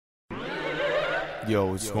Yo,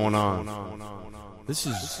 what's going on? This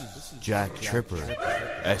is Jack Tripper,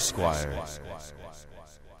 Esquire.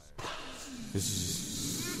 This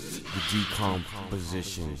is the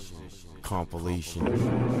Decomposition compilation.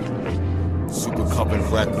 Super Cuppin'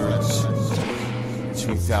 Records,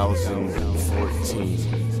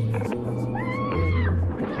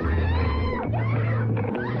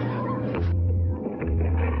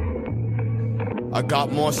 2014. I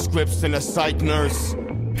got more scripts than a psych nurse.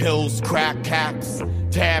 Pills, crack caps,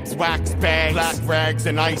 tabs, wax bags, black rags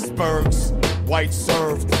and icebergs. White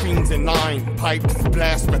served, fiends in line, pipes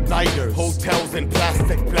blast with lighters. Hotels in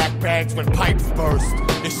plastic black bags when pipes burst.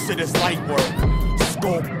 This shit is light work.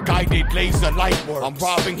 Scope, guided laser light work. I'm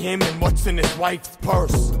robbing him and what's in his wife's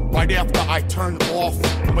purse. Right after I turn off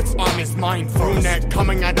what's on his mind first. Brunette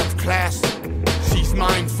coming out of class. She's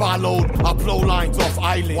mine, followed. I blow lines off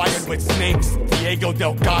islands, wired with snakes. Diego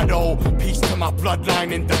Delgado, peace to my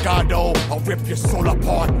bloodline in Delgado. I'll rip your soul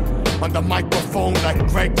apart on the microphone like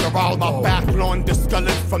Greg Giraldo. My back lawn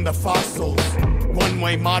discolored from the fossils.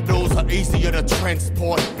 One-way models are easier to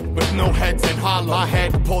transport with no heads and hollow. My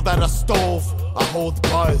head pulled out a stove. I hold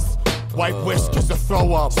buzz. White whiskers to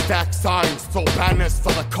throw up. Stack signs, throw banners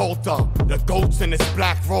for the culture. The goats in his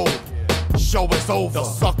black robe. Show is over. They'll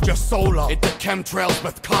suck your soul up into chemtrails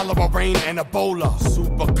with cholera, rain, and Ebola.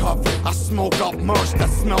 Super covered. I smoke up merch that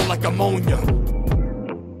smell like ammonia.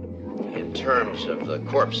 In terms of the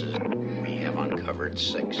corpses, we have uncovered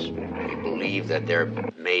 6. We believe that there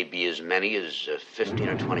may be as many as 15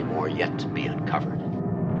 or 20 more yet to be uncovered.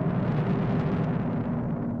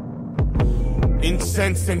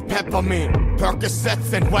 Incense and peppermint,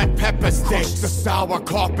 Percocets and wet pepper sticks. The sour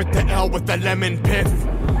carpet, the L with the lemon piff.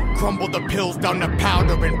 Crumble the pills down to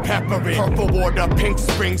powder and pepper it. Purple water, pink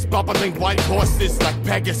springs, bubbling white horses like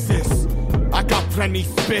Pegasus. I got plenty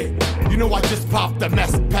spit. You know I just popped the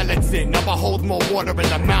mess pellets in. Now I hold more water in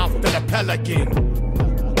the mouth than a pelican.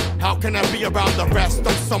 How can I be around the rest?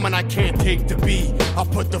 I'm someone I can't take to be. I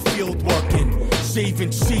put the field work in,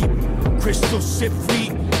 shaving sheep. Crystal ship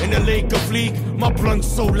fleet in a lake of leak. My blunt's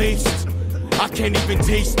so laced, I can't even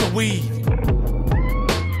taste the weed.